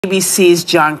ABC's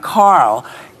John Carl,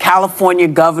 California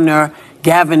Governor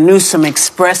Gavin Newsom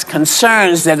expressed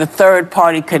concerns that a third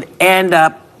party could end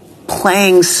up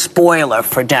playing spoiler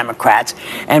for Democrats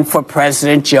and for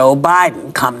President Joe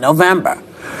Biden come November.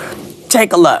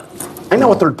 Take a look. I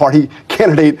know a third party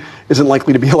candidate isn't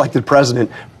likely to be elected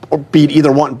president or beat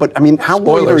either one, but I mean, how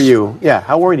worried are you? Yeah,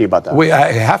 how worried are you about that?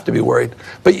 I have to be worried.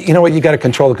 But you know what? You got to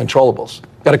control the controllables.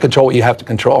 You got to control what you have to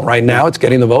control. Right now, it's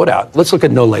getting the vote out. Let's look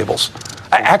at no labels.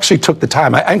 I actually took the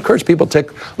time. I encourage people to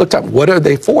look up what are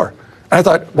they for. And I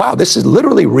thought, wow, this is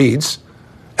literally reads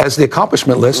as the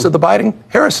accomplishment list of the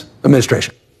Biden-Harris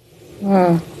administration.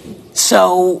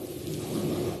 So,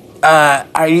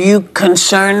 are you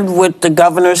concerned with the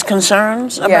governor's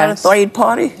concerns about a third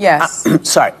party? Yes.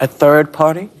 Sorry, a third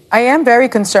party? I am very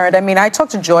concerned. I mean, I talk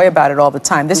to Joy about it all the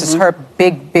time. This is her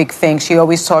big thing. She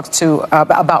always talks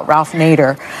about Ralph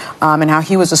Nader and how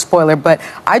he was a spoiler. But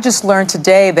I just learned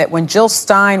today that when Jill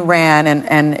Stein ran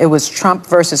and it was Trump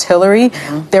versus Hillary,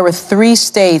 there were 3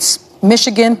 states,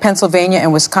 Michigan, Pennsylvania,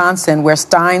 and Wisconsin, where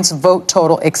Stein's vote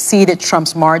total exceeded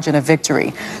Trump's margin of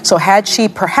victory. So had she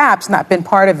perhaps not been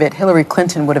part of it, Hillary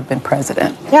Clinton would have been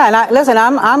president. Yeah, and listen,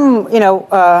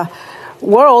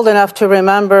 we're old enough to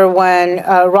remember when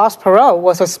Ross Perot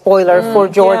was a spoiler for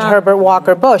George Herbert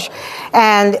Walker Bush.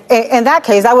 And in that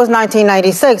case, that was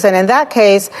 1996. And in that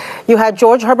case, you had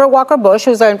George Herbert Walker Bush,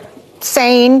 who's a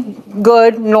sane,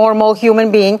 good, normal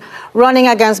human being, running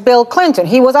against Bill Clinton.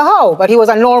 He was a hoe, but he was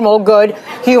a normal, good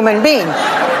human being.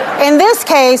 In this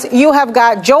case, you have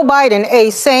got Joe Biden, a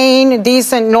sane,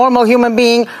 decent, normal human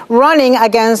being, running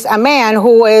against a man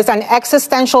who is an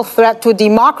existential threat to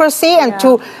democracy and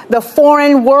to the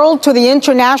foreign world, to the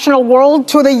international world,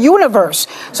 to the universe.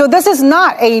 So this is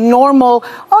not a normal,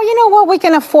 oh, you know what, we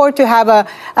can afford to have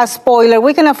a spoiler.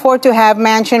 We can afford to have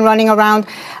Manchin running around.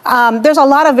 There's a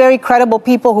lot of very credible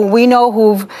people who we know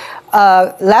who've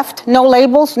left no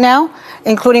labels now,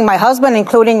 including my husband,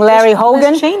 including Larry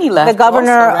Hogan. Liz Cheney left. The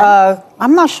governor, also, right?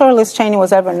 I'm not sure Liz Cheney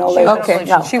was ever no label. Okay,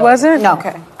 no. She wasn't? No.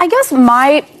 Okay. I guess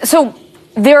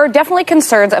there are definitely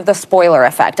concerns of the spoiler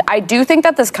effect. I do think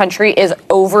that this country is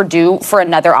overdue for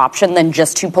another option than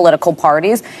just 2 political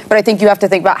parties. But I think you have to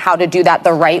think about how to do that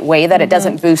the right way, that it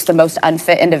doesn't boost the most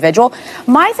unfit individual.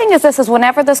 My thing is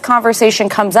whenever this conversation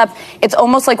comes up, it's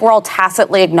almost like we're all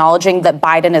tacitly acknowledging that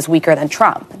Biden is weaker than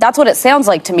Trump. That's what it sounds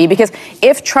like to me, because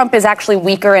if Trump is actually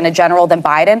weaker in a general than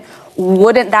Biden,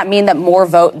 wouldn't that mean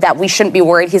that we shouldn't be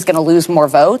worried he's going to lose more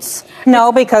votes?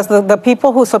 No, because the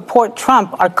people who support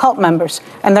Trump are cult members,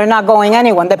 and they're not going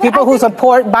anywhere. The people who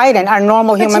support Biden are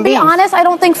normal human beings. To be honest, I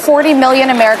don't think 40 million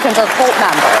Americans are cult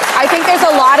members. I think there's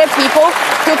a lot of people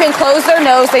who can close their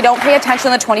nose, they don't pay attention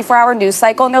to the 24-hour news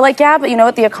cycle, and they're like, yeah, but you know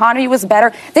what, the economy was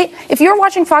better. If you're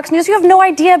watching Fox News, you have no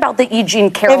idea about the E. Jean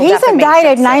Carroll defamation. If he's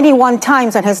indicted suit. 91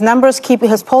 times and his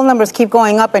poll numbers keep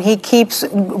going up and he keeps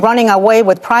running away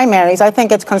with primaries, I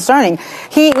think it's concerning.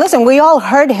 Listen, we all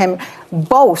heard him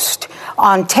boast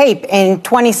on tape in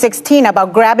 2016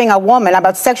 about grabbing a woman,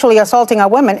 about sexually assaulting a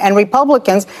woman, and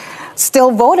Republicans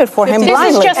still voted for him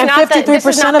blindly. And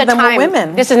 53% of them were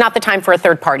women. This is not the time for a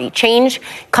third party. Change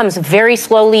comes very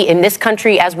slowly in this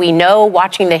country, as we know,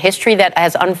 watching the history that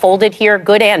has unfolded here,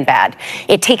 good and bad.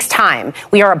 It takes time.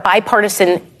 We are a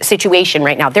bipartisan situation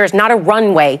right now. There's not a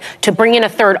runway to bring in a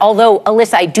third, although,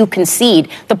 Alyssa, I do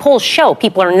concede, the polls show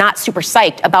people are not super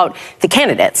psyched about the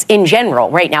candidates in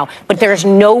general right now, but there's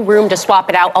no room to swap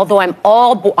it out, although I'm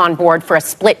all on board for a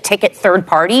split ticket third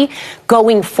party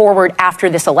going forward after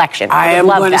this election. I am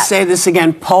going to say this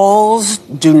again. Polls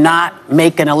do not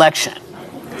make an election.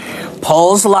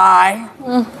 Polls lie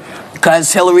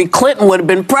because Hillary Clinton would have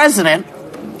been president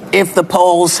if the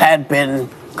polls had been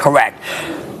correct.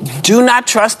 Do not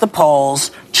trust the polls.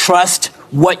 Trust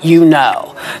what you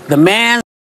know. The man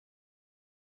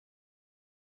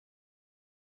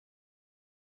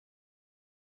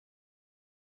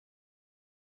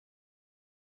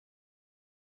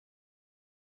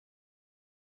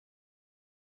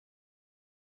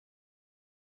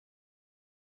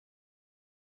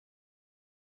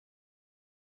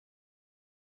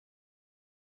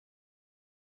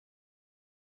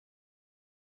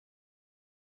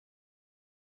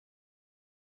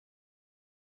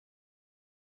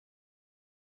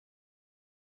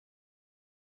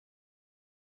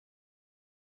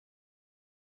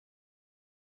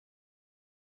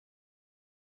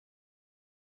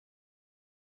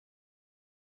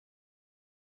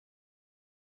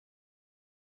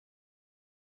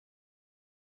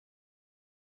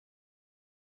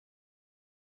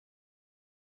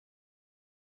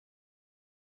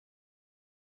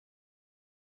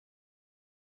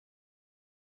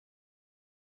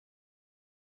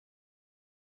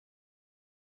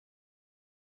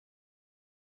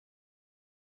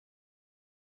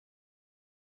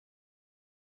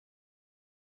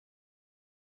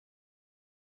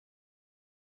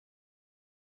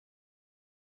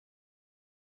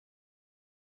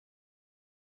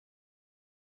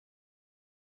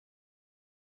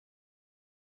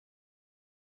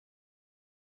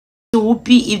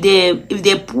WHOOPI, if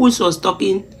the polls was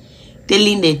telling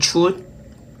the truth,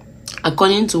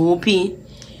 according to WHOOPI,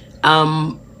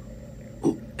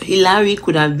 Hillary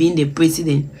could have been the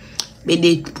president, but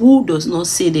the poll does not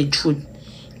say the truth.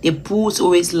 The polls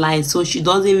always lie, so she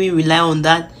doesn't even rely on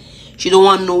that. She don't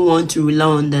want no one to rely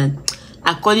on that.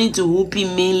 According to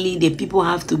WHOOPI, mainly the people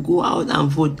have to go out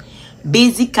and vote.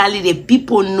 Basically, the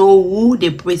people know who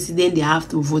the president they have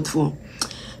to vote for.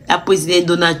 That President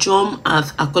Donald Trump,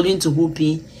 according to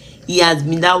WHOOPI, he has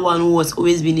been that one who has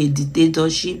always been a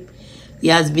dictatorship. He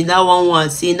has been that one who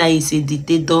has saying that he's a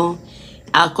dictator.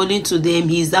 According to them,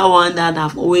 he's that one that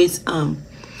have always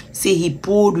say he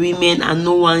pulled women and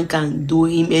no one can do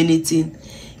him anything.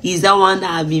 He's that one that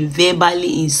have been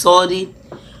verbally insulted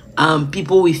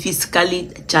people with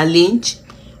physically challenge,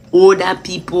 older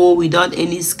people without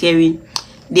any scaring.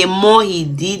 The more he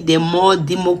did, the more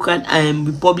Democrat and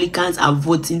Republicans are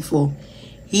voting for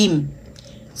him.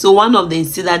 So one of them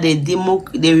said that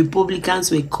the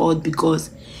Republicans were caught because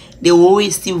they will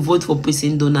always still vote for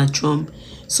President Donald Trump.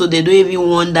 So they don't even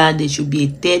want that there should be a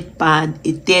third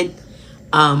party,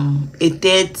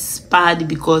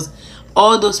 because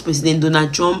all those President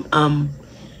Donald Trump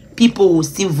people will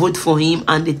still vote for him,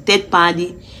 and the third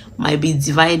party might be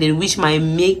divided, which might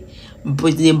make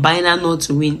President Biden not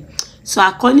to win. So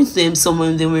according to them, some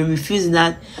of them were refusing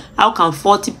that. How can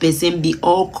 40% be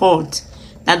all caught?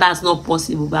 That's not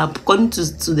possible. But according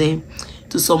to them,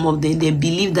 to some of them, they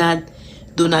believe that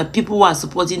people who are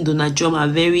supporting Donald Trump are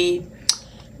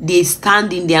they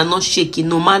standing, they are not shaking.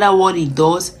 No matter what he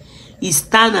does, he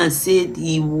stand and said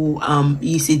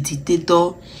he's a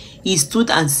dictator. He stood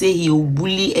and said he will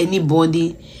bully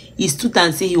anybody. He stood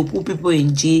and said he will put people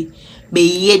in jail. But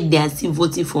yet they are still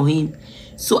voting for him.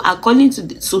 So according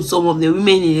to some of the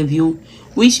women in the view,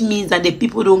 which means that the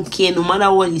people don't care, no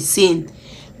matter what he's saying,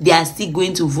 they are still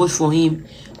going to vote for him.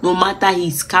 No matter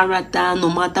his character,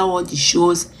 no matter what he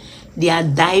shows, they are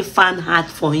die fan hard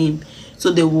for him.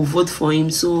 So they will vote for him.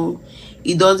 So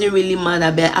it doesn't really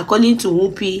matter. But according to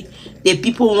WHOOPI, the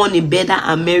people want a better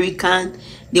American.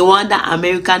 They want that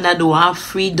American that will have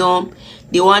freedom.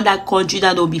 They want that country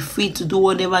that will be free to do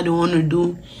whatever they want to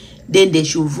do. Then they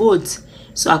should vote.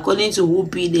 So according to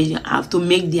WHOOPI, they have to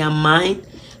make their mind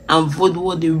and vote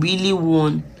what they really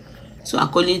want. So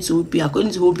according to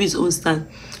WHOOPI's own stand,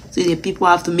 so the people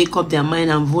have to make up their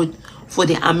mind and vote for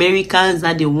the Americans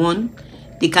that they want.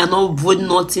 They cannot vote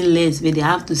nothing less, but they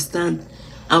have to stand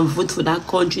and vote for that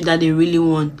country that they really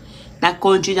want. That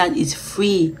country that is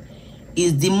free,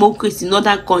 is democracy, not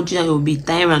that country that will be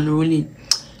tyrant ruling.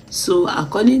 So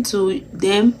according to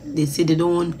them, they say they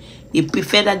don't want, they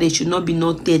prefer that there should not be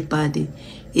no third party.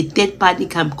 A third party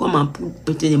can come and put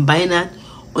President Biden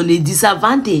on a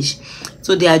disadvantage.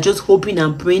 So they are just hoping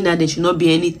and praying that there should not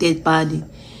be any third party.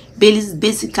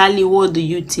 Basically, what do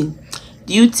you think?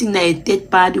 Do you think that a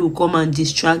third party will come and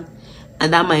distract,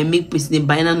 and that might make President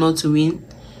Biden not to win,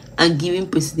 and giving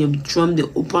President Trump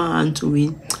the upper hand to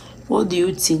win? What do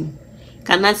you think?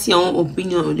 Can I see your own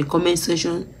opinion in the comment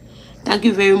section? Thank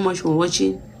you very much for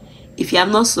watching. If you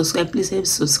have not subscribed, please help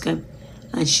subscribe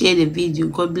and share the video.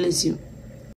 God bless you.